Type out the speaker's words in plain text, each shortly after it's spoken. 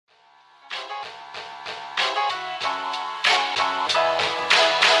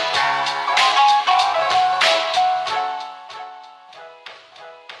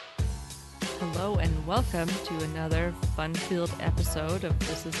welcome to another fun-filled episode of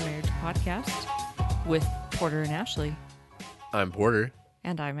This Is Marriage Podcast with Porter and Ashley. I'm Porter.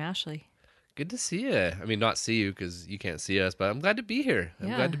 And I'm Ashley. Good to see you. I mean, not see you because you can't see us, but I'm glad to be here. I'm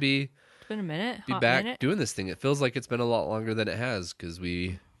glad to be It's been a minute. be Hot back minute. doing this thing. It feels like it's been a lot longer than it has because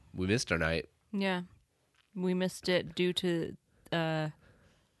we missed our night. Yeah. We missed it due to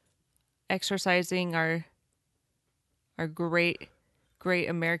exercising our great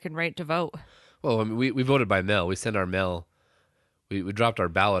American right to vote. Well, I mean, we voted by mail. We sent our mail. We dropped our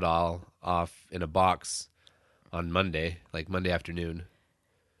ballot all off in a box on Monday, like Monday afternoon.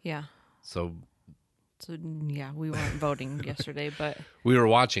 Yeah. So Yeah, we weren't voting yesterday, but we were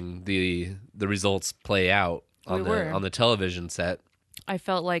watching the results play out on the television set. I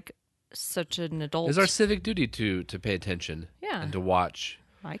felt like such an adult. It's our civic duty to pay attention. Yeah. And to watch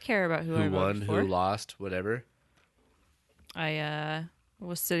I care about who I who won, voted for. who lost, whatever. I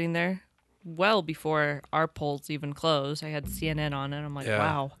was sitting there well before our polls even closed. I had CNN on and I'm like, Yeah.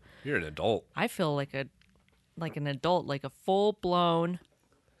 wow, You're an adult. I feel like an adult, like a full-blown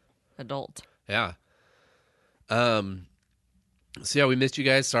adult. Yeah. So yeah, we missed you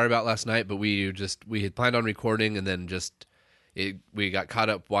guys. Sorry about last night, but we had planned on recording and then we got caught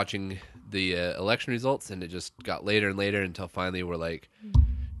up watching the election results, and it just got later and later until finally we're like,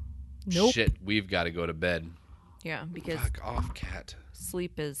 Nope. shit, we've got to go to bed. Yeah, because Fuck off, cat.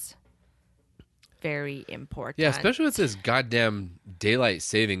 sleep is very important. Yeah, especially with this goddamn daylight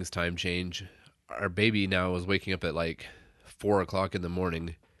savings time change. Our baby now is waking up at like 4:00 in the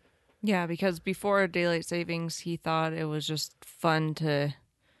morning. Yeah, because before daylight savings, he thought it was just fun to.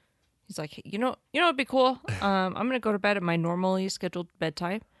 He's like, you know, it'd be cool. I'm gonna go to bed at my normally scheduled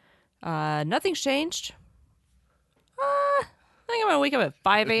bedtime. Nothing's changed. I think I'm gonna wake up at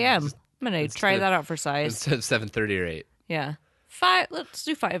 5 a.m. I'm gonna try that out for size. Instead of 7:30 or 8. Yeah, 5. Let's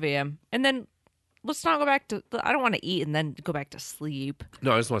do 5 a.m. and then let's not go back to. I don't want to eat and then go back to sleep.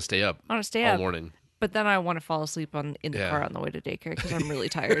 No, I just want to stay up. I want to stay all up. morning. But then I want to fall asleep in the Yeah. car on the way to daycare because I'm really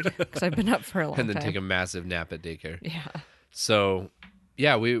tired because I've been up for a long And then time. take a massive nap at daycare. Yeah. So,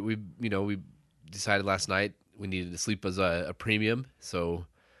 yeah, we decided last night we needed to sleep as a premium. So,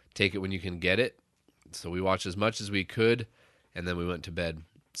 take it when you can get it. So we watched as much as we could, and then we went to bed.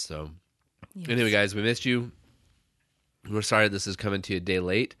 So, Anyway, guys, we missed you. We're sorry this is coming to you a day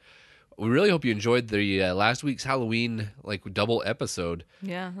late. We really hope you enjoyed the last week's Halloween double episode.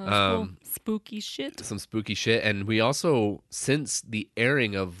 Yeah, that was cool. Spooky shit. Some spooky shit. And we also, since the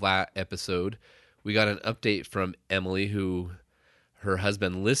airing of that episode, we got an update from Emily, who her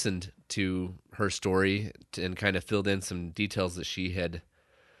husband listened to her story and kind of filled in some details that she had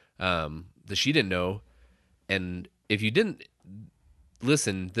that she didn't know. And if you didn't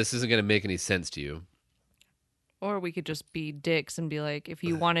listen, this isn't going to make any sense to you. Or we could just be dicks and be like, if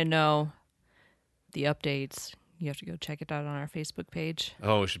you want to know the updates, you have to go check it out on our Facebook page.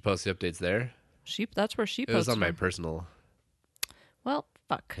 Oh, we should post the updates there. That's where she It was posts on my them. personal Well,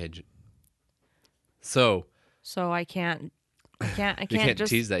 fuck. page. So I can't you can't just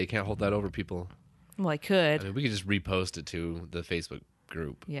tease that. You can't hold that over people. Well, I could. I mean, we could just repost it to the Facebook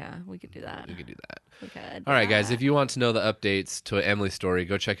group. Yeah, we could do that. We could do that. We could. All right, guys. If you want to know the updates to Emily's story,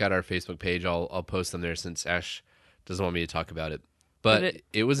 go check out our Facebook page. I'll post them there since Ash doesn't want me to talk about it. But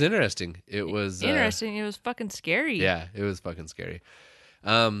it was interesting. It was interesting. It was fucking scary. Yeah, it was fucking scary.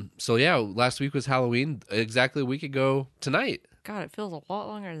 So yeah, last week was Halloween. Exactly a week ago tonight. God, it feels a lot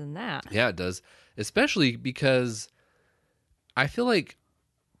longer than that. Yeah, it does. Especially because I feel like,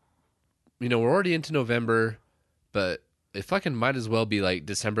 we're already into November, but it fucking might as well be like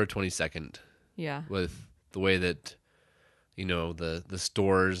December 22nd Yeah. with the way that, the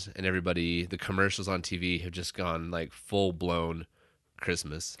stores and everybody, the commercials on TV have just gone like full blown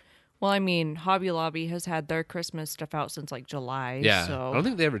Christmas. Well, I mean, Hobby Lobby has had their Christmas stuff out since like July. Yeah. So I don't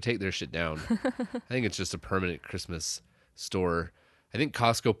think they ever take their shit down. I think it's just a permanent Christmas store. I think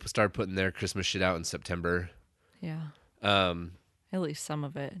Costco started putting their Christmas shit out in September. yeah, Um, at least some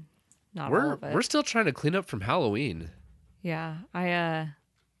of it, not all we're of it. we're still trying to clean up from Halloween. Yeah,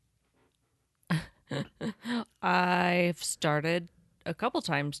 I've started a couple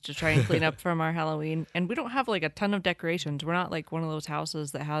times to try and clean up from our Halloween, and we don't have like a ton of decorations. We're not like one of those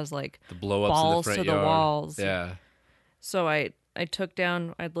houses that has like The blow ups balls in the front to the yard. walls. Yeah. So I took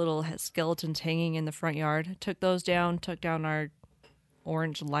down our little skeletons hanging in the front yard. Took those down. Took down our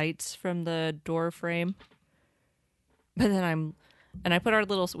orange lights from the door frame. But then I put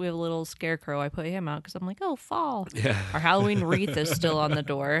we have a little scarecrow. I put him out because I'm like, oh, fall. Yeah. Our Halloween wreath is still on the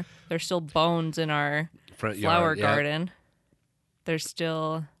door. There's still bones in our Front flower yard. Yeah. garden. There's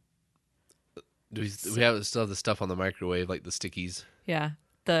still, We still have the stuff on the microwave, like the stickies. yeah,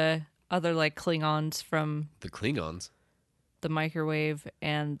 other like Klingons from The Klingons. the microwave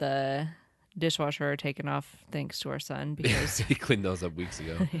and the dishwasher are taken off thanks to our son because He cleaned those up weeks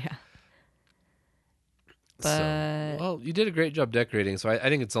ago. yeah. So, But well, you did a great job decorating. So I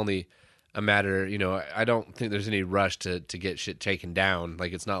think it's only a matter, I don't think there's any rush to get shit taken down.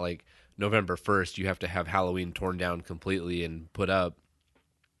 Like, it's not like November 1st, you have to have Halloween torn down completely and put up.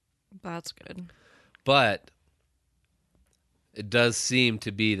 that's good. But it does seem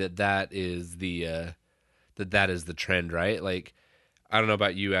to be that is the that is the trend, right? Like, I don't know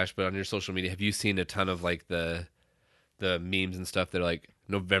about you, Ash, but on your social media, have you seen a ton of like the memes and stuff that are like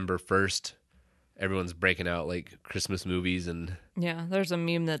November 1st, everyone's breaking out like Christmas movies and Yeah, there's a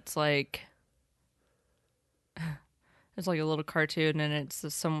meme that's like it's like a little cartoon and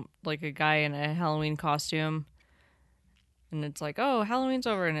it's some like a guy in a Halloween costume and it's like, "Oh, Halloween's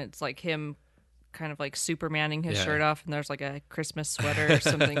over." And it's like him kind of like Supermaning his Yeah. shirt off and there's like a Christmas sweater or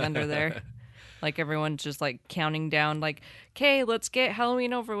something under there. Like everyone's just like counting down like, "Okay, let's get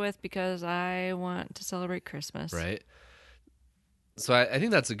Halloween over with because I want to celebrate Christmas." right? So I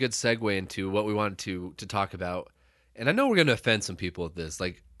think that's a good segue into what we wanted to talk about. And I know we're going to offend some people with this.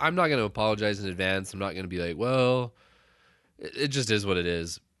 Like, I'm not going to apologize in advance. I'm not going to be like, well, it just is what it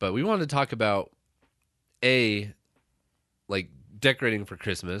is. But we wanted to talk about, like decorating for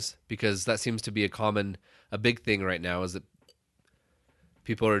Christmas, because that seems to be a big thing right now, is that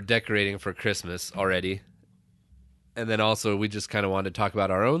people are decorating for Christmas already. And then also we just kind of wanted to talk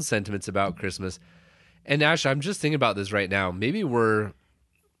about our own sentiments about Christmas. And Ash, I'm just thinking about this right now. Maybe are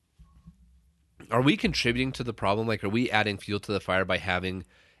we contributing to the problem? Like, are we adding fuel to the fire by having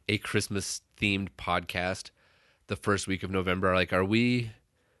a Christmas themed podcast the first week of November? Like, are we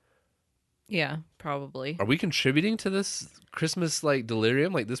Yeah, probably. contributing to this Christmas like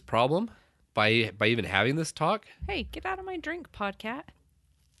delirium, like this problem by even having this talk? Hey, get out of my drink, podcat.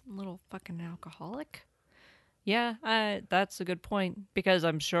 Little fucking alcoholic. Yeah, that's a good point because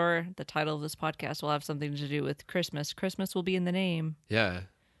I'm sure the title of this podcast will have something to do with Christmas. Christmas will be in the name. Yeah.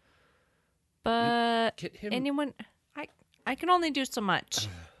 But Get him. anyone, I can only do so much.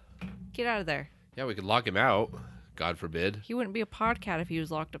 Get out of there. Yeah, we could lock him out. God forbid. He wouldn't be a podcat if he was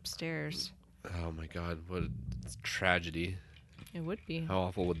locked upstairs. Oh my God, what a tragedy. It would be. How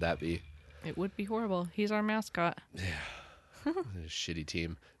awful would that be? It would be horrible. He's our mascot. A shitty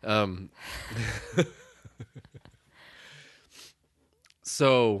team.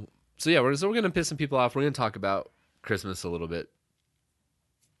 So yeah, we're gonna piss some people off. We're gonna talk about Christmas a little bit.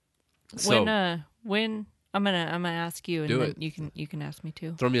 So When I'm gonna ask you, and Do then it. you can ask me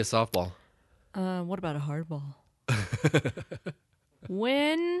too. throw me a softball. What about a hardball?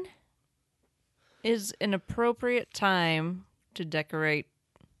 When is an appropriate time to decorate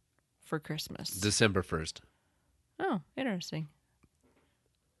for Christmas? December 1st. Oh, interesting.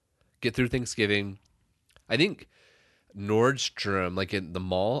 Get through Thanksgiving. I think Nordstrom, like in the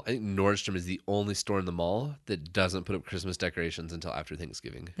mall, I think Nordstrom is the only store in the mall that doesn't put up Christmas decorations until after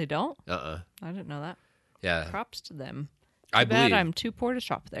Thanksgiving. They don't? I I didn't know that. Yeah. Props to them. I Too bad believe. I'm too poor to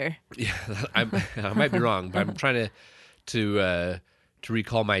shop there. Yeah, I might be wrong, but I'm trying to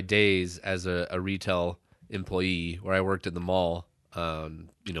recall my days as a retail employee where I worked at the mall,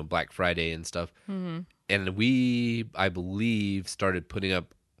 Black Friday and stuff. Mm-hmm. And we, I believe, started putting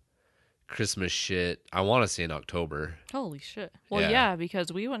up Christmas shit, I want to say in October. Holy shit. Well, Yeah. yeah,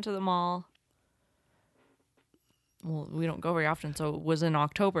 because we went to the mall. Well, we don't go very often, so it was in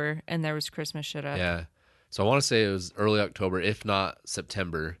October, and there was Christmas shit up. Yeah. So I want to say it was early October, if not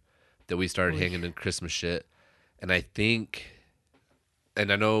September, that we started hanging in Christmas shit. And I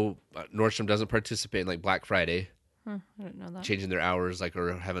know Nordstrom doesn't participate in like Black Friday, I didn't know that. changing their hours like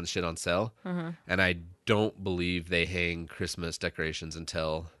or having shit on sale. And I don't believe they hang Christmas decorations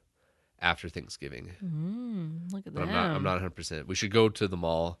until after Thanksgiving. Look at But them. I'm not 100%. We should go to the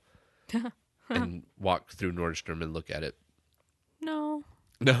mall and walk through Nordstrom and look at it. No.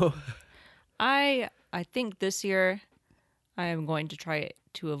 No. I think this year I am going to try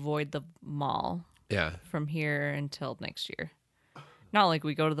to avoid the mall Yeah. from here until next year. Not like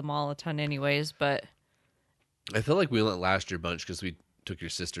we go to the mall a ton anyways, but I feel like we went last year a bunch because we took your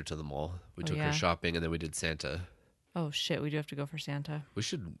sister to the mall. We Oh, took yeah? her shopping and then we did Santa. oh shit, we do have to go for Santa. We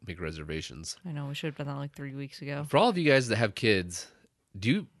should make reservations. I know, we should have done that like 3 weeks ago. For all of you guys that have kids,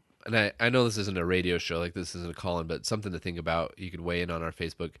 and I know this isn't a radio show, like this isn't a call-in, but something to think about. You could weigh in on our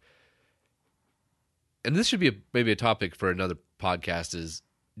Facebook. And this should be maybe a topic for another podcast is,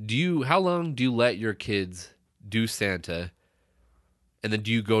 how long do you let your kids do Santa? And then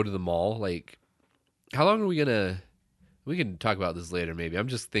do you go to the mall? Like, how long are we can talk about this later maybe. I'm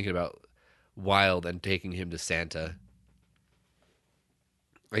just thinking about Wild and taking him to Santa.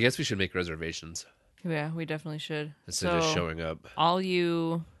 I guess we should make reservations Yeah, we definitely should. instead of just showing up. All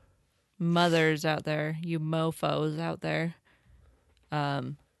you mothers out there, you mofos out there,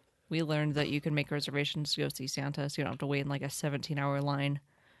 we learned that you can make reservations to go see Santa, so you don't have to wait in like a 17-hour line.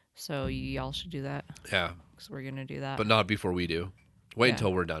 So y'all should do that. Yeah. Because we're going to do that. But not before we do. Wait Yeah.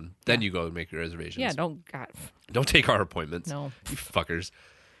 until we're done. Then you go and make your reservations. Yeah, don't Don't take our appointments. No. You fuckers.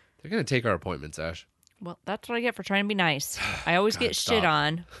 They're going to take our appointments, Ash. Well, that's what I get for trying to be nice. I always God, get shit stop.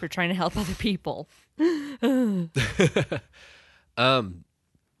 on for trying to help other people.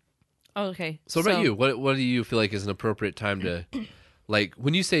 Okay. So about you? What do you feel like is an appropriate time to, like,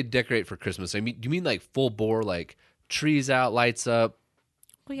 when you say decorate for Christmas, do you mean like full bore, like trees out, lights up?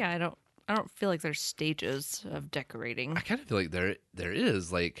 Well, yeah, I don't feel like there's stages of decorating. I kind of feel like there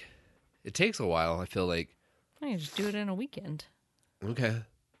is, like, it takes a while, I feel like. I can just do it in a weekend. Okay.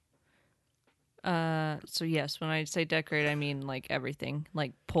 So yes, when I say decorate, I mean like everything,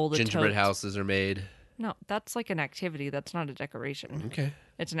 like pull the Gingerbread totes. houses are made. No, that's like an activity. That's not a decoration. Okay.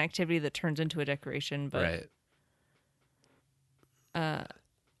 It's an activity that turns into a decoration. But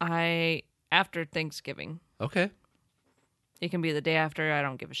Right. after Thanksgiving, Okay. it can be the day after. I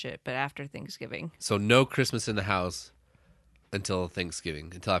don't give a shit. But after Thanksgiving, So no Christmas in the house until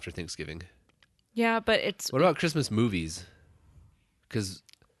after Thanksgiving. yeah. But it's What about Christmas movies? Because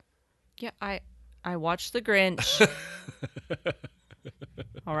yeah. I watched The Grinch.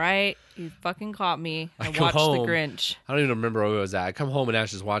 All right, you fucking caught me. I come watched home. The Grinch. I don't even remember where I was at. I come home and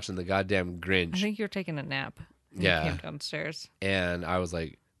Ash is watching the goddamn Grinch. I think you were taking a nap. When Yeah. You came downstairs. And I was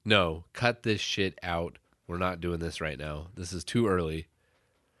like, no, cut this shit out. We're not doing this right now. This is too early.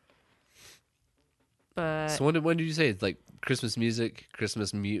 But So when did you say it's like Christmas music,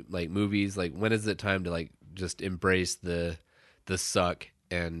 like movies? Like when is it time to like just embrace the suck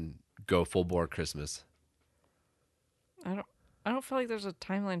and go full bore Christmas? I don't feel like there's a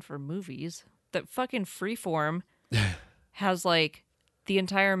timeline for movies. That fucking Freeform has like the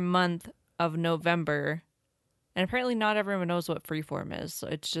entire month of November, and apparently not everyone knows what Freeform is. So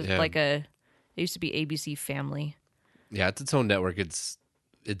it's just Yeah. it used to be ABC Family. Yeah, it's its own network. It's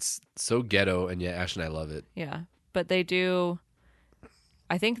so ghetto, and yet Ash and I love it. Yeah, but they do.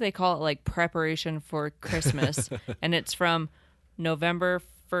 I think they call it like preparation for Christmas, and it's from November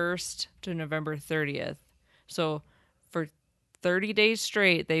 1st to November 30th. So for 30 days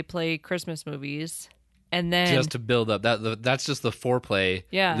straight, they play Christmas movies, and then Just to build up that's just the foreplay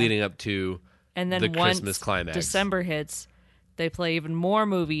Yeah. leading up to and then the once Christmas climax. December hits, they play even more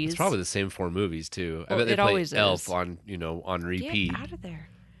movies. It's probably the same 4 movies too. I Well, bet they it play always Elf is. on repeat. Get out of there.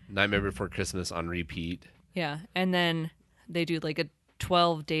 Nightmare Before Christmas on repeat. Yeah, and then they do like a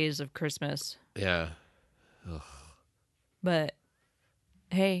 12 days of Christmas. Yeah. But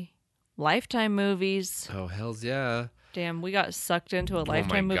hey, Lifetime movies. Oh, hells yeah. Damn, we got sucked into a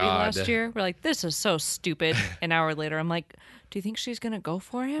Lifetime movie God. last year. We're like, this is so stupid. An hour later, I'm like, do you think she's gonna go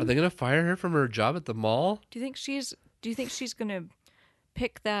for Are him? they going to fire her from her job at the mall? Do you think she's gonna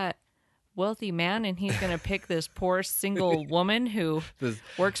pick that wealthy man and he's gonna pick this poor single woman who This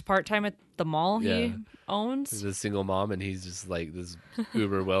works part time at the mall Yeah. he owns? is a single mom, and he's just like this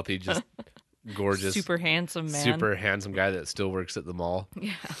uber wealthy, just gorgeous, Super handsome man. super handsome guy that still works at the mall.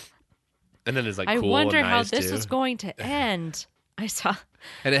 Yeah. And then is like I cool wonder and how nice this too. is going to end. I saw.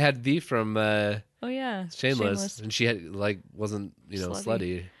 And it had V from Oh yeah, Shameless, and she had like wasn't Slutty.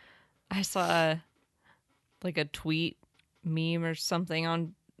 slutty. I saw like a tweet meme or something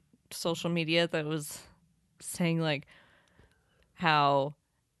on social media that was saying like how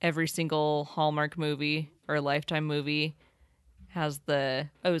every single Hallmark movie or Lifetime movie has it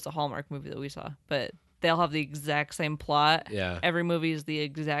was a Hallmark movie that we saw, but they'll have the exact same plot. Yeah. Every movie is the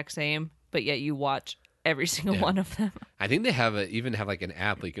exact same, but yet you watch every single Yeah. one of them. I think they even have like an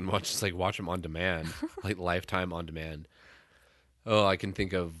app where you can watch them on demand, like Lifetime on demand. Oh, I can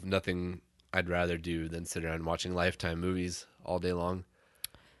think of nothing I'd rather do than sit around watching Lifetime movies all day long.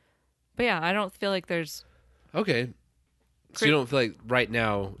 But yeah, I don't feel like there's Okay. So you don't feel like right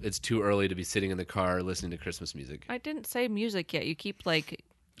now it's too early to be sitting in the car listening to Christmas music? I didn't say music yet. You keep like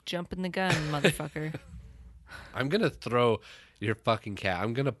jumping the gun, motherfucker. I'm going to throw your fucking cat.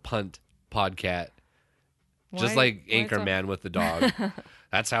 I'm going to punt Podcat. Just Why- like why is that- Anchorman with the dog.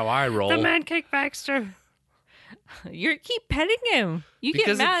 That's how I roll. The man cake Baxter. You keep petting him. You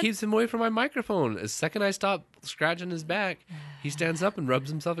Because get mad. it keeps him away from my microphone. The second I stop scratching his back, he stands up and rubs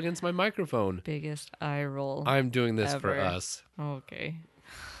himself against my microphone. Biggest eye roll. I'm doing this for Ever. us. Okay.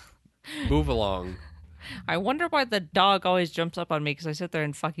 Move along. I wonder why the dog always jumps up on me because I sit there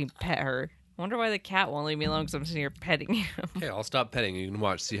and fucking pet her. I wonder why the cat won't leave me alone because I'm sitting here petting him. Okay, I'll stop petting. You can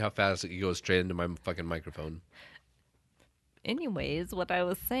watch. See how fast it goes straight into my fucking microphone. anyways, what I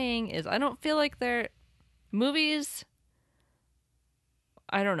was saying is I don't feel like they're movies.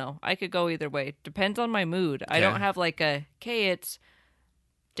 I don't know. I could go either way. Depends on my mood. I don't Okay. have like it's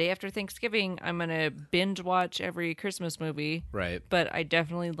day after Thanksgiving. I'm going to binge watch every Christmas movie. Right. But I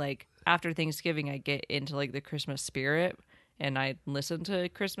definitely after Thanksgiving, I get into like the Christmas spirit and I listen to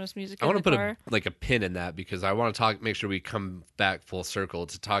Christmas music I in want the to put car. a pin in that because I want to make sure we come back full circle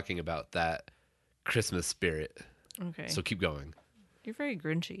to talking about that Christmas spirit. Okay. So keep going. You're very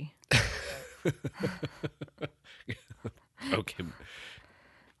grinchy. Okay.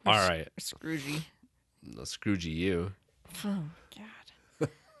 All right. Scroogey. No, Scroogey, you. Oh, God.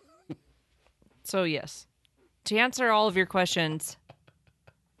 So, yes. To answer all of your questions,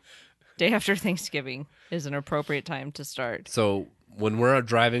 day after Thanksgiving is an appropriate time to start. So when we're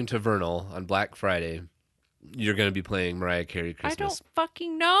driving to Vernal on Black Friday, you're going to be playing Mariah Carey Christmas. I don't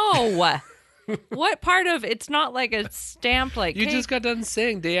fucking know. What part of it's not like a stamped like You hey, just got done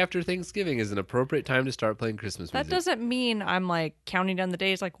saying day after Thanksgiving is an appropriate time to start playing Christmas that music. doesn't mean I'm like counting down the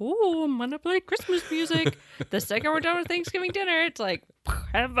days like, oh, I'm gonna play Christmas music. The second we're done with Thanksgiving dinner, it's like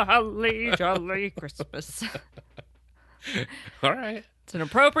have a holly jolly Christmas. All right. It's an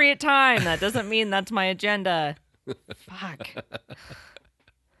appropriate time. That doesn't mean that's my agenda. Fuck.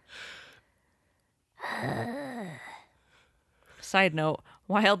 Side note,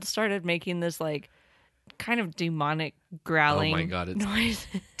 Wild started making this like kind of demonic growling Oh my God, it's noise.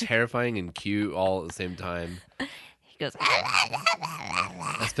 terrifying and cute all at the same time. He goes,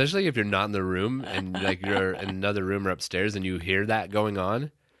 Especially if you're not in the room and like you're in another room or upstairs and you hear that going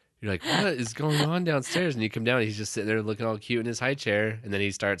on. You're like, what is going on downstairs? And you come down and he's just sitting there looking all cute in his high chair. And then he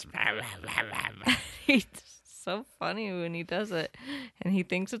starts. he's so funny when he does it. And he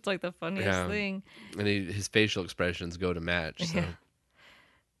thinks it's like the funniest Yeah. thing. And his facial expressions go to match. So. Yeah.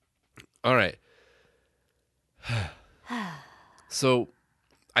 All right. So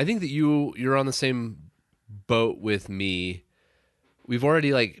I think that you're on the same boat with me. We've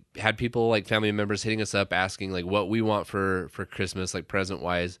already like had people like family members hitting us up asking like what we want for Christmas, like present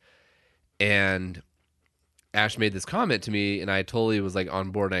wise. And Ash made this comment to me and I totally was like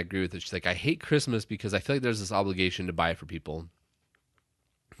on board and I agree with it. She's like, I hate Christmas because I feel like there's this obligation to buy for people.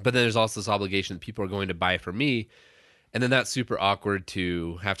 But then there's also this obligation that people are going to buy for me. And then that's super awkward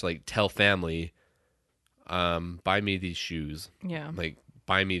to have to like tell family, buy me these shoes. Yeah. Like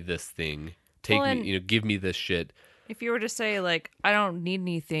buy me this thing. Take Well, me, give me this shit. If you were to say like, I don't need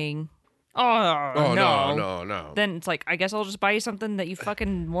anything. Oh no. no. Then it's like, I guess I'll just buy you something that you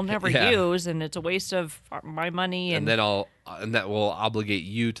fucking will never Yeah. use, and it's a waste of my money. And then that will obligate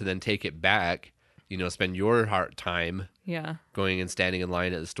you to then take it back, spend your hard time yeah, going and standing in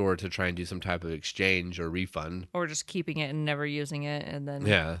line at the store to try and do some type of exchange or refund. or just keeping it and never using it, and then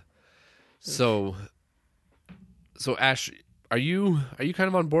Yeah. So Ash, are you kind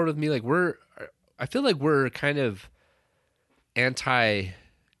of on board with me? Like I feel like we're kind of anti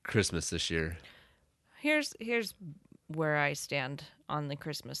Christmas this year. Here's where I stand on the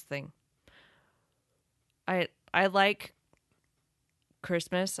Christmas thing. I like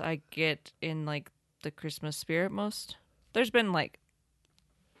Christmas. I get in like the Christmas spirit most. There's been like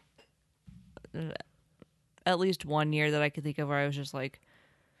at least 1 year that I could think of where I was just like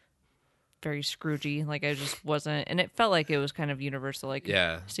very Scroogey. Like I just wasn't, and it felt like it was kind of universal. Like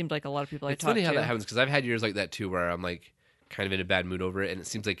Yeah. it seemed like a lot of people It's I talked funny how to. that happens because I've had years like that too where I'm like kind of in a bad mood over it and it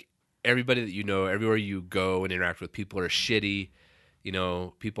seems like everybody that everywhere you go and interact with, people are shitty.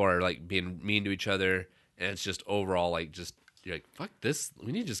 People are like being mean to each other and it's just overall like just you're like, fuck this.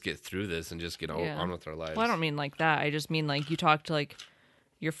 We need to just get through this and just get Yeah. on with our lives. Well, I don't mean like that. I just mean like you talk to like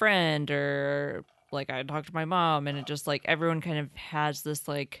your friend or like I talk to my mom and it just like everyone kind of has this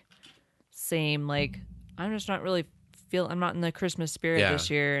like same like I'm just not really I'm not in the Christmas spirit Yeah. this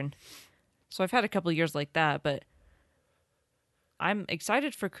year, and so I've had a couple of years like that, but I'm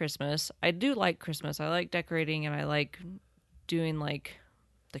excited for Christmas. I do like Christmas. I like decorating and I like doing like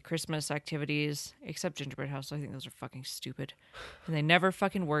the Christmas activities, except gingerbread house. I think those are fucking stupid. And they never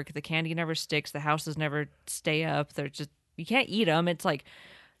fucking work. The candy never sticks. The houses never stay up. They're just, you can't eat them. It's like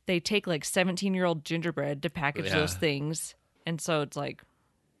they take like 17-year-old gingerbread to package Yeah. those things. And so it's like,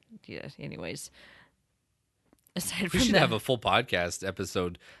 yeah, anyways. Aside We from should that, have a full podcast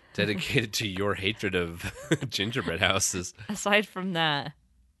episode dedicated to your hatred of gingerbread houses. aside from that,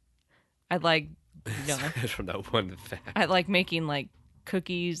 I like, From that one fact. I like making like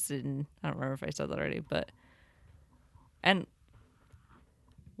cookies, and I don't remember if I said that already, but and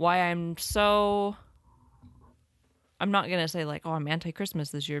why I'm not gonna say like, oh, I'm anti-Christmas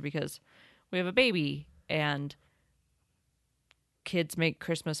this year because we have a baby and kids make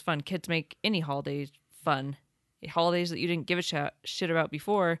Christmas fun. Kids make any holiday fun, holidays that you didn't give a shit about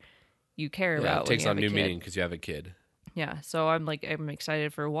before, you care Yeah, about it when takes you have on a new kid. meaning because you have a kid. Yeah, so I'm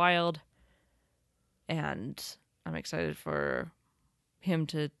excited for Wild, and I'm excited for him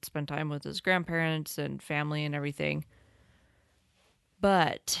to spend time with his grandparents and family and everything.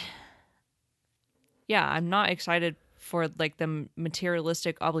 But yeah, I'm not excited for like the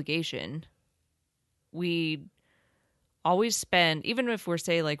materialistic obligation. We always spend, even if we're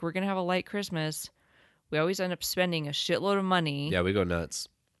say like we're gonna have a light Christmas, we always end up spending a shitload of money. Yeah, we go nuts.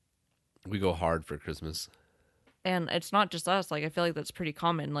 We go hard for Christmas. And it's not just us. Like I feel like that's pretty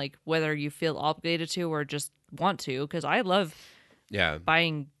common. Like whether you feel obligated to or just want to, because I love Yeah.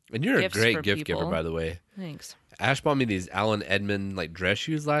 buying. And you're Gifts a great for gift giver, people. by the way. Thanks. Ash bought me these Allen Edmond like dress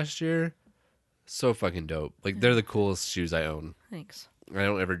shoes last year. So fucking dope. Like they're the coolest shoes I own. Thanks. I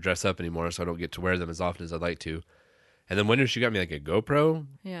don't ever dress up anymore, so I don't get to wear them as often as I'd like to. And then winter, she got me like a GoPro.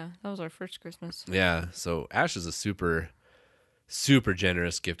 Yeah, that was our first Christmas. Yeah, so Ash is a super, super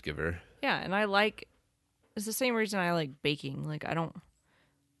generous gift giver. Yeah, and it's the same reason I like baking. Like I don't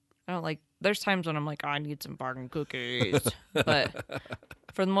like. There's times when I'm like, I need some bargain cookies, but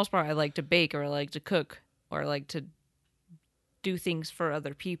for the most part, I like to bake or I like to cook or I like to do things for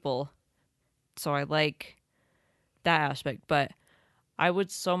other people. So I like that aspect, but I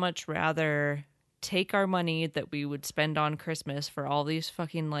would so much rather take our money that we would spend on Christmas for all these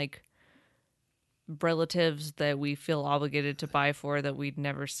fucking like relatives that we feel obligated to buy for that we'd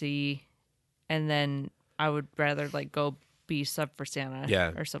never see, and then I would rather like go be sub for Santa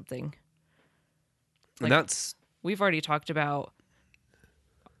Yeah. or something. And that's We've already talked about,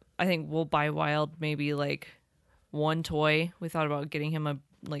 I think we'll buy Wild maybe like one toy. We thought about getting him a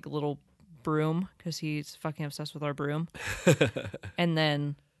like little broom because he's fucking obsessed with our broom. And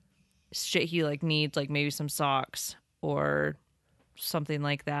then shit he like needs, like maybe some socks or something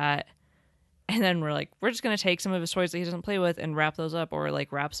like that. And then we're just going to take some of his toys that he doesn't play with and wrap those up, or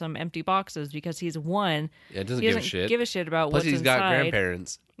like wrap some empty boxes because he's one. yeah, it doesn't He give a doesn't shit. give a shit about Plus, what's he's inside. got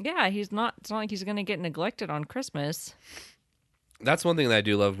grandparents. Yeah, it's not like he's going to get neglected on Christmas. That's one thing that I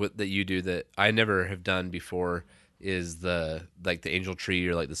do love that you do that I never have done before is the angel tree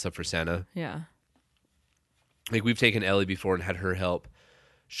or like the stuff for Santa. Yeah. Like we've taken Ellie before and had her help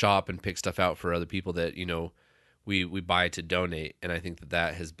shop and pick stuff out for other people that we buy to donate, and I think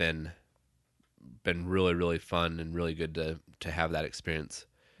that has been really, really fun and really good to have that experience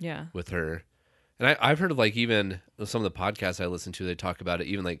Yeah. with her. And I've heard of like even some of the podcasts I listen to, they talk about it.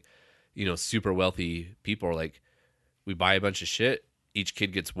 Even like super wealthy people are like, we buy a bunch of shit, each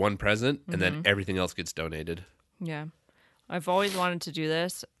kid gets one present, and then everything else gets donated. Yeah. I've always wanted to do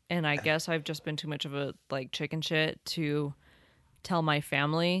this, and I guess I've just been too much of a like chicken shit to tell my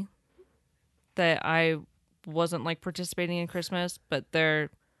family that I wasn't like participating in Christmas, but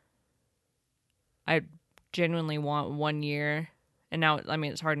I genuinely want 1 year, and now I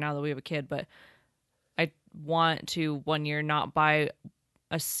mean it's hard now that we have a kid, but I want to 1 year not buy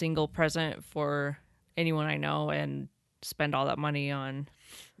a single present for anyone I know and spend all that money on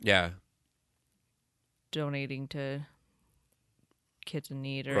Yeah, donating to kids in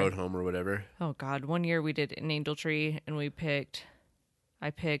need or road home or whatever. oh god, 1 year we did an angel tree and I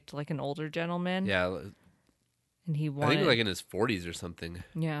picked like an older gentleman. Yeah, And he I wanted think he was like in his 40s or something.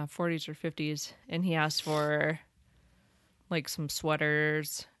 yeah, 40s or 50s, and he asked for like some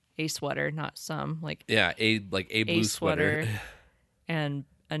sweaters, a sweater, not some, like Yeah, a blue sweater. and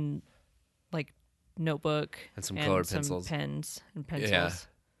like notebook And some colored pencils. pens and pencils. Yeah.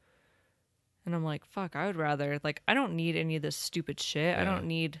 And I'm like, fuck, I would rather, like, I don't need any of this stupid shit. I Yeah. don't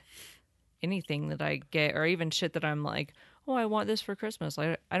need anything that I get, or even shit that I'm like, oh, I want this for Christmas.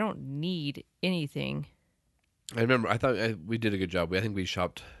 Like, I don't need anything. I remember. I thought we did a good job. I think we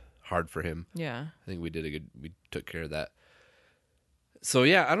shopped hard for him. Yeah. I think we took care of that. So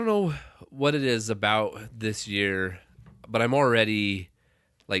yeah, I don't know what it is about this year, but I'm already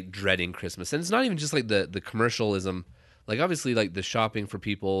like dreading Christmas. And it's not even just like the commercialism. Like obviously like the shopping for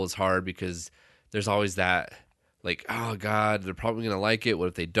people is hard because there's always that like, oh God, they're probably going to like it. What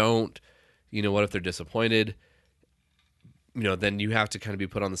if they don't? What if they're disappointed? Then you have to kind of be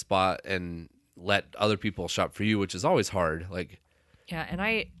put on the spot and let other people shop for you, which is always hard. Like, Yeah, and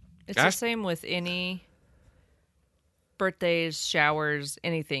it's the same with any birthdays, showers,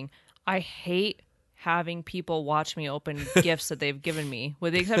 anything. I hate having people watch me open gifts that they've given me,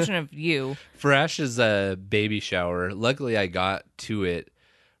 with the exception of you. for Ash's baby shower, luckily I got to it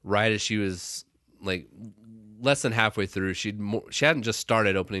right as she was like less than halfway through. She hadn't just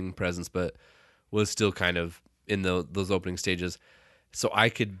started opening presents, but was still kind of in those opening stages. So I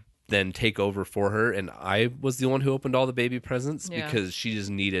could then take over for her, and I was the one who opened all the baby presents Yeah. because she just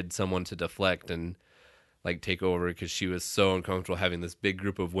needed someone to deflect and like take over because she was so uncomfortable having this big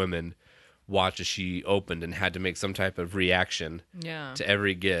group of women watch as she opened and had to make some type of reaction Yeah. to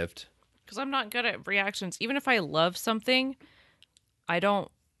every gift. Because I'm not good at reactions. Even if I love something, I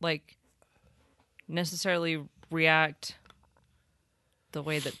don't like necessarily react the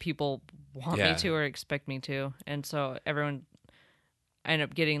way that people want me Yeah. to or expect me to. And so everyone, I end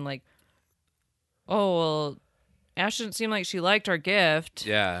up getting like, oh, well, Ash didn't seem like she liked our gift.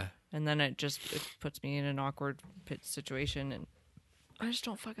 Yeah. And then it puts me in an awkward pit situation, and I just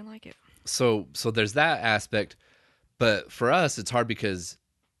don't fucking like it. So there's that aspect, but for us it's hard because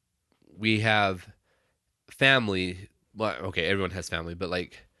we have family. Well, okay, everyone has family, but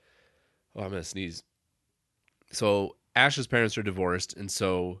like, oh, I'm gonna sneeze. So Ash's parents are divorced, and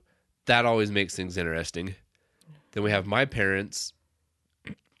so that always makes things interesting. Then we have my parents.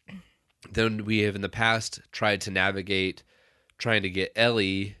 Then we have in the past tried to navigate trying to get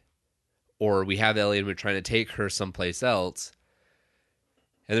Ellie, or we have Ellie and we're trying to take her someplace else.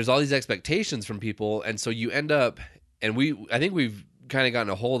 And there's all these expectations from people, and so you end up, and I think we've kind of gotten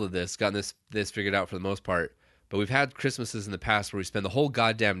a hold of this, gotten this figured out for the most part. But we've had Christmases in the past where we spend the whole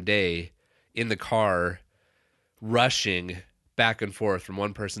goddamn day in the car rushing back and forth from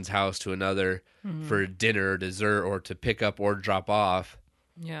one person's house to another for dinner or dessert or to pick up or drop off.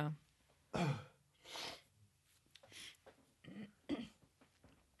 Yeah.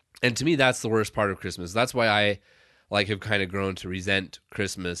 And to me, that's the worst part of Christmas. That's why I have kind of grown to resent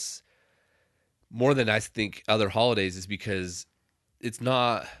Christmas more than I think other holidays, is because it's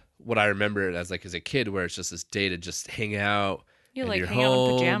not what I remember it as a kid, where it's just this day to just hang out. You and like you're hang out in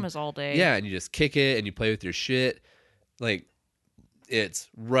home. pajamas all day. Yeah, and you just kick it and you play with your shit. Like, it's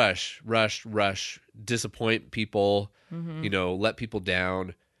rush, disappoint people, let people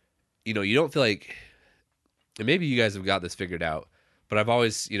down. You don't feel like, and maybe you guys have got this figured out, but I've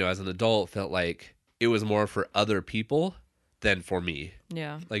always, as an adult, felt like it was more for other people than for me.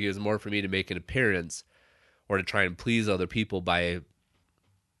 Yeah. Like, it was more for me to make an appearance or to try and please other people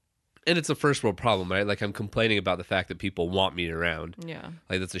and it's a first world problem, right? Like, I'm complaining about the fact that people want me around. Yeah.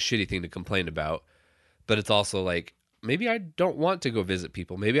 Like, that's a shitty thing to complain about. But it's also like, maybe I don't want to go visit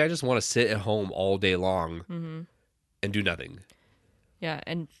people. Maybe I just want to sit at home all day long and do nothing. Yeah,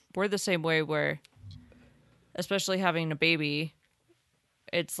 and we're the same way where, especially having a baby,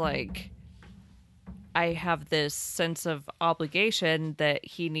 it's like I have this sense of obligation that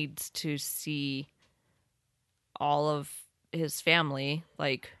he needs to see all of his family.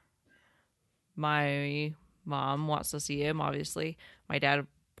 Like, my mom wants to see him, obviously. My dad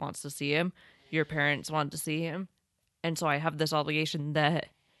wants to see him. Your parents want to see him. And so I have this obligation that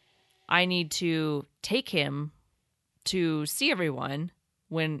I need to take him to see everyone,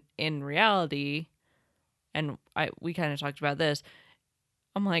 when in reality, and we kind of talked about this,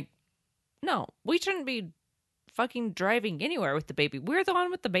 I'm like, no, we shouldn't be fucking driving anywhere with the baby. We're the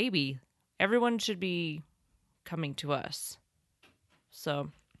one with the baby. Everyone should be coming to us.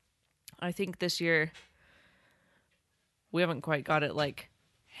 So I think this year we haven't quite got it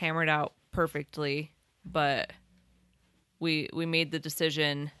hammered out perfectly, but we made the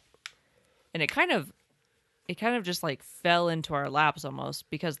decision, and it kind of just fell into our laps almost,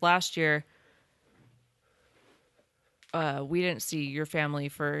 because last year we didn't see your family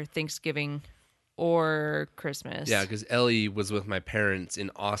for Thanksgiving or Christmas. Yeah, because Ellie was with my parents in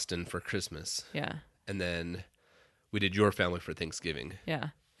Austin for Christmas. Yeah. And then we did your family for Thanksgiving. Yeah.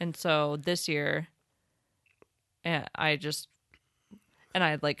 And so this year, I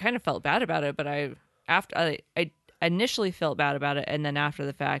kind of felt bad about it, but I initially felt bad about it, and then after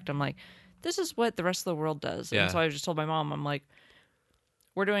the fact, I'm like, this is what the rest of the world does. Yeah. And so I just told my mom, I'm like,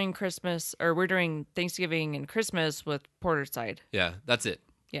 we're doing Thanksgiving and Christmas with Porterside. Yeah, that's it.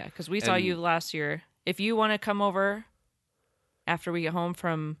 Yeah, because we saw you last year. If you want to come over after we get home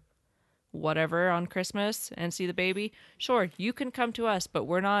from whatever on Christmas and see the baby, sure, you can come to us, but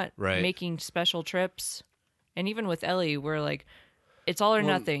we're not making special trips. And even with Ellie, we're like, it's all or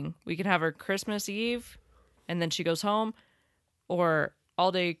nothing. We can have her Christmas Eve, and then she goes home, or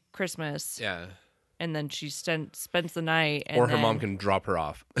all day Christmas. Yeah. And then she spends the night. And or her mom can drop her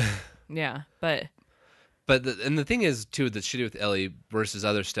off. Yeah, but the thing is, too, the shitty with Ellie versus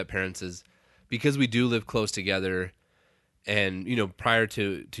other step parents is, because we do live close together, and, prior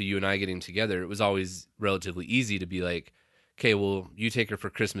to you and I getting together, it was always relatively easy to be like, okay, well, you take her for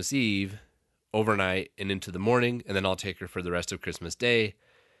Christmas Eve overnight and into the morning, and then I'll take her for the rest of Christmas Day,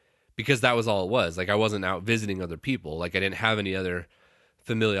 because that was all it was. Like, I wasn't out visiting other people. Like, I didn't have any other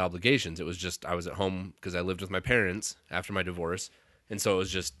familial obligations. It was just, I was at home because I lived with my parents after my divorce, and so it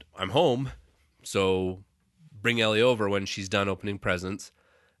was just, I'm home, so bring Ellie over when she's done opening presents,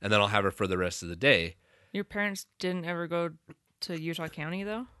 and then I'll have her for the rest of the day. Your parents didn't ever go to Utah County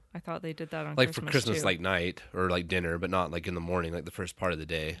though? I thought they did that on Like Christmas for Christmas, too. like night or like dinner, but not like in the morning, like the first part of the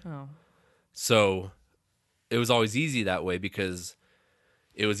day. Oh. So it was always easy that way because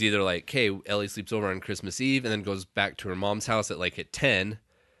it was either like, hey, Ellie sleeps over on Christmas Eve and then goes back to her mom's house at 10.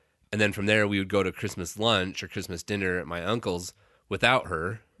 And then from there, we would go to Christmas lunch or Christmas dinner at my uncle's without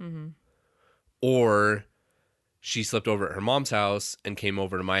her. Mm-hmm. Or she slept over at her mom's house and came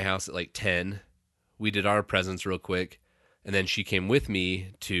over to my house at like 10. We did our presents real quick. And then she came with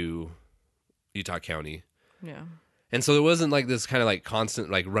me to Utah County. Yeah. And so there wasn't like this kind of like constant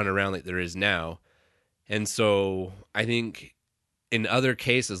like run around like there is now. And so I think in other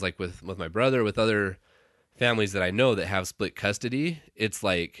cases, like with my brother, with other families that I know that have split custody, it's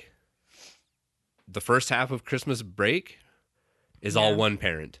like the first half of Christmas break is all one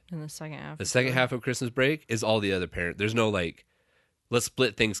parent. And the second half. The second half of Christmas break is all the other parent. There's no like, let's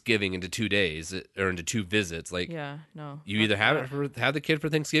split Thanksgiving into 2 days or into 2 visits. Like, yeah, no. you either have the kid for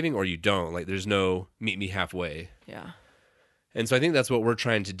Thanksgiving or you don't. Like, there's no meet me halfway. Yeah. And so I think that's what we're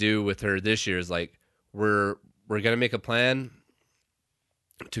trying to do with her this year is like, we're going to make a plan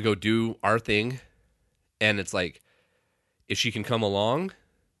to go do our thing. And it's like, if she can come along,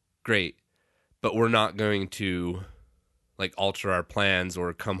 great. But we're not going to like alter our plans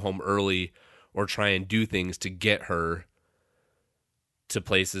or come home early or try and do things to get her to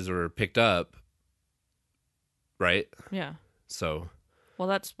places or picked up. Right? Yeah. So. Well,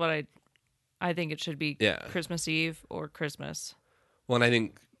 that's what I think it should be. Yeah. Christmas Eve or Christmas. Well, and I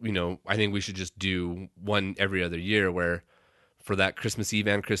think, I think we should just do one every other year where for that Christmas Eve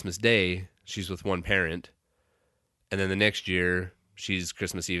and Christmas Day, she's with one parent. And then the next year, she's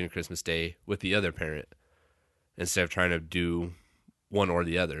Christmas Eve and Christmas Day with the other parent. Instead of trying to do one or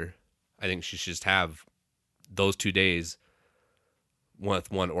the other. I think she should just have those 2 days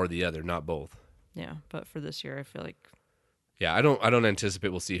with one or the other, not both. Yeah, but for this year, I feel like. Yeah, I don't anticipate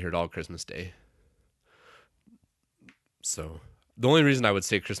we'll see her at all Christmas Day. So the only reason I would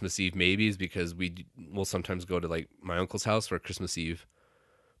say Christmas Eve maybe is because we'll sometimes go to like my uncle's house for a Christmas Eve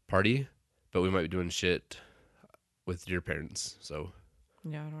party, but we might be doing shit with your parents. So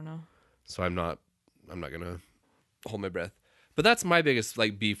Yeah, I don't know. So I'm not gonna hold my breath. But that's my biggest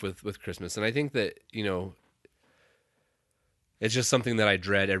like beef with Christmas, and I think that it's just something that I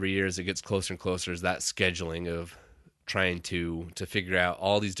dread every year as it gets closer and closer. Is that scheduling of trying to figure out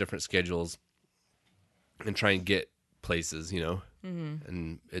all these different schedules and try and get places, Mm-hmm.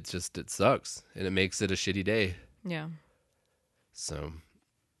 and it sucks and it makes it a shitty day. Yeah. So.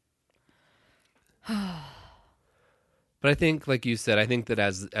 But I think, like you said, I think that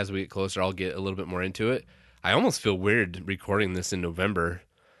as we get closer, I'll get a little bit more into it. I almost feel weird recording this in November,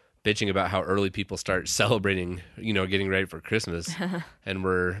 bitching about how early people start celebrating, getting ready for Christmas. And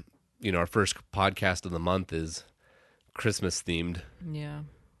we're, our first podcast of the month is Christmas themed. Yeah.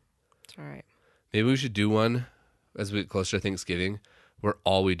 It's all right. Maybe we should do one as we get closer to Thanksgiving where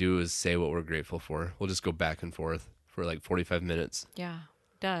all we do is say what we're grateful for. We'll just go back and forth for like 45 minutes. Yeah.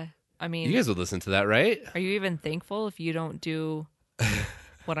 Duh. I mean, You guys would listen to that, right? Are you even thankful if you don't do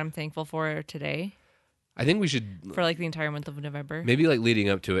what I'm thankful for today? I think we should, For like the entire month of November. maybe like leading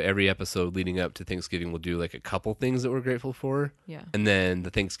up to it, every episode leading up to Thanksgiving, we'll do like a couple things that we're grateful for. Yeah. And then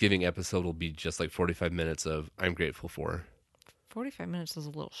the Thanksgiving episode will be just like 45 minutes of I'm grateful for. 45 minutes is a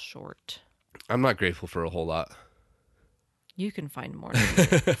little short. I'm not grateful for a whole lot. You can find more to be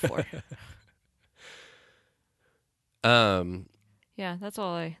grateful for. Yeah, that's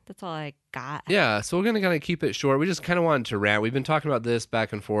all I got. Yeah, so we're going to kind of keep it short. We just kind of wanted to rant. We've been talking about this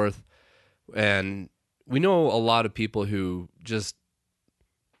back and forth, and we know a lot of people who just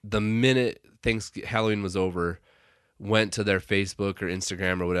the minute Halloween was over went to their Facebook or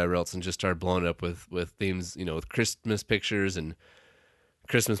Instagram or whatever else and just started blowing it up with themes, with Christmas pictures and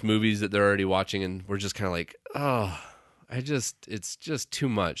Christmas movies that they're already watching, and we're just kind of like, it's just too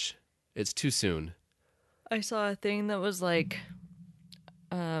much. It's too soon. I saw a thing that was like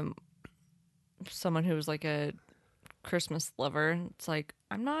someone who was like a Christmas lover. It's like,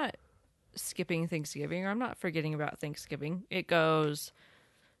 I'm not skipping Thanksgiving, or I'm not forgetting about Thanksgiving. It goes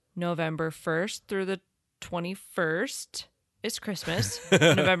November 1st through the 21st is Christmas.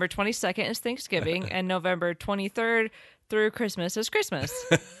 November 22nd is Thanksgiving, and November 23rd through Christmas is Christmas.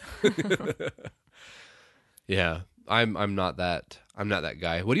 Yeah, I'm not that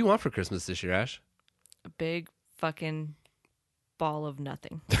guy. What do you want for Christmas this year, Ash? A big fucking ball of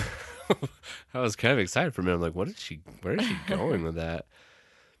nothing. I was kind of excited for a minute. I'm like, where is she going with that?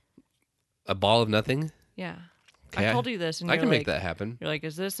 A ball of nothing? Yeah. Okay, I told you this, and I you're can make like, that happen. You're like,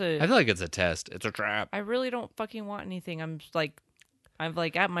 is this I feel like it's a test. It's a trap. I really don't fucking want anything. I'm like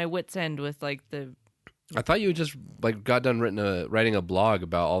at my wit's end with like the I thought you just like got done writing a blog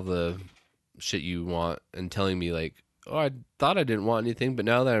about all the shit you want and telling me like, oh, I thought I didn't want anything, but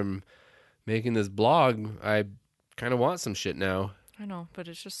now that I'm making this blog, I kind of want some shit now. I know, but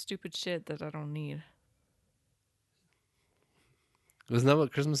it's just stupid shit that I don't need. Isn't that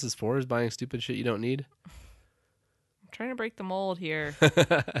what Christmas is for? Is buying stupid shit you don't need? I'm trying to break the mold here.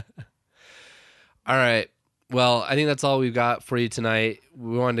 All right. Well, I think that's all we've got for you tonight.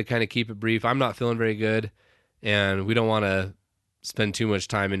 We wanted to kind of keep it brief. I'm not feeling very good, and we don't want to spend too much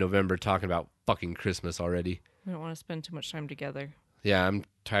time in November talking about fucking Christmas already. We don't want to spend too much time together. Yeah, I'm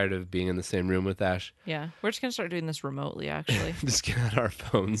tired of being in the same room with Ash. Yeah, we're just gonna start doing this remotely. Actually, Just get out our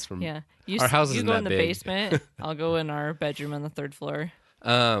phones from. yeah. Our house you isn't go that in the big. basement. I'll go in our bedroom on the 3rd floor.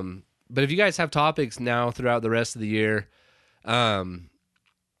 But if you guys have topics now throughout the rest of the year,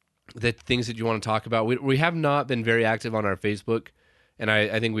 that things that you want to talk about, we have not been very active on our Facebook, and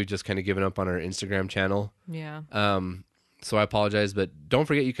I think we've just kind of given up on our Instagram channel. Yeah. So I apologize, but don't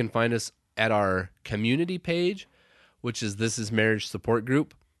forget you can find us at our community page, which is This Is Marriage Support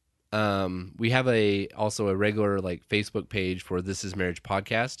Group. We have also a regular like Facebook page for This Is Marriage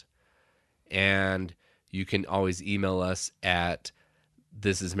Podcast, and you can always email us at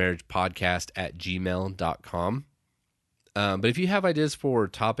thisismarriagepodcast@gmail.com. But if you have ideas for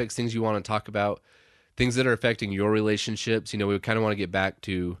topics, things you want to talk about, things that are affecting your relationships, we kind of want to get back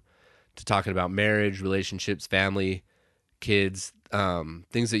to talking about marriage, relationships, family, kids,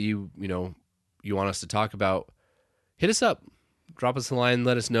 things that you want us to talk about, hit us up. Drop us a line,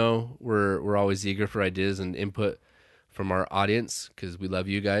 let us know. We're always eager for ideas and input from our audience because we love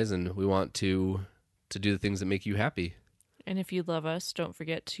you guys and we want to do the things that make you happy. And if you love us, don't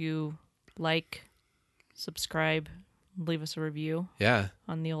forget to like, subscribe, leave us a review. Yeah.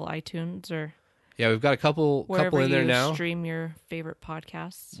 On the old iTunes or yeah, we've got a couple in there now. Stream your favorite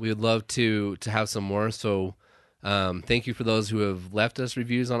podcasts. We would love to have some more. So thank you for those who have left us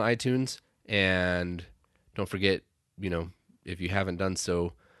reviews on iTunes. And don't forget, if you haven't done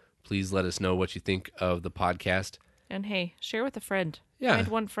so, please let us know what you think of the podcast. And hey, share with a friend. Yeah. Find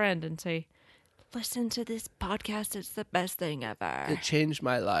one friend and say, listen to this podcast. It's the best thing ever. It changed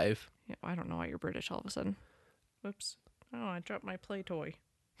my life. Yeah, I don't know why you're British all of a sudden. Whoops. Oh, I dropped my play toy.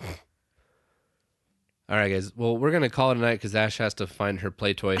 All right, guys. Well, we're going to call it a night because Ash has to find her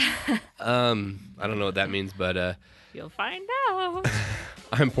play toy. I don't know what that means, but... You'll find out.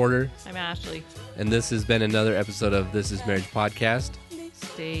 I'm Porter. I'm Ashley. And this has been another episode of This Is Marriage Podcast.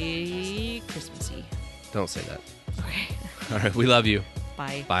 Stay Christmassy. Don't say that. Okay. All right. We love you.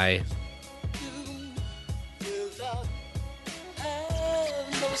 Bye. Bye.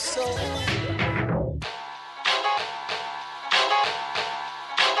 Soul.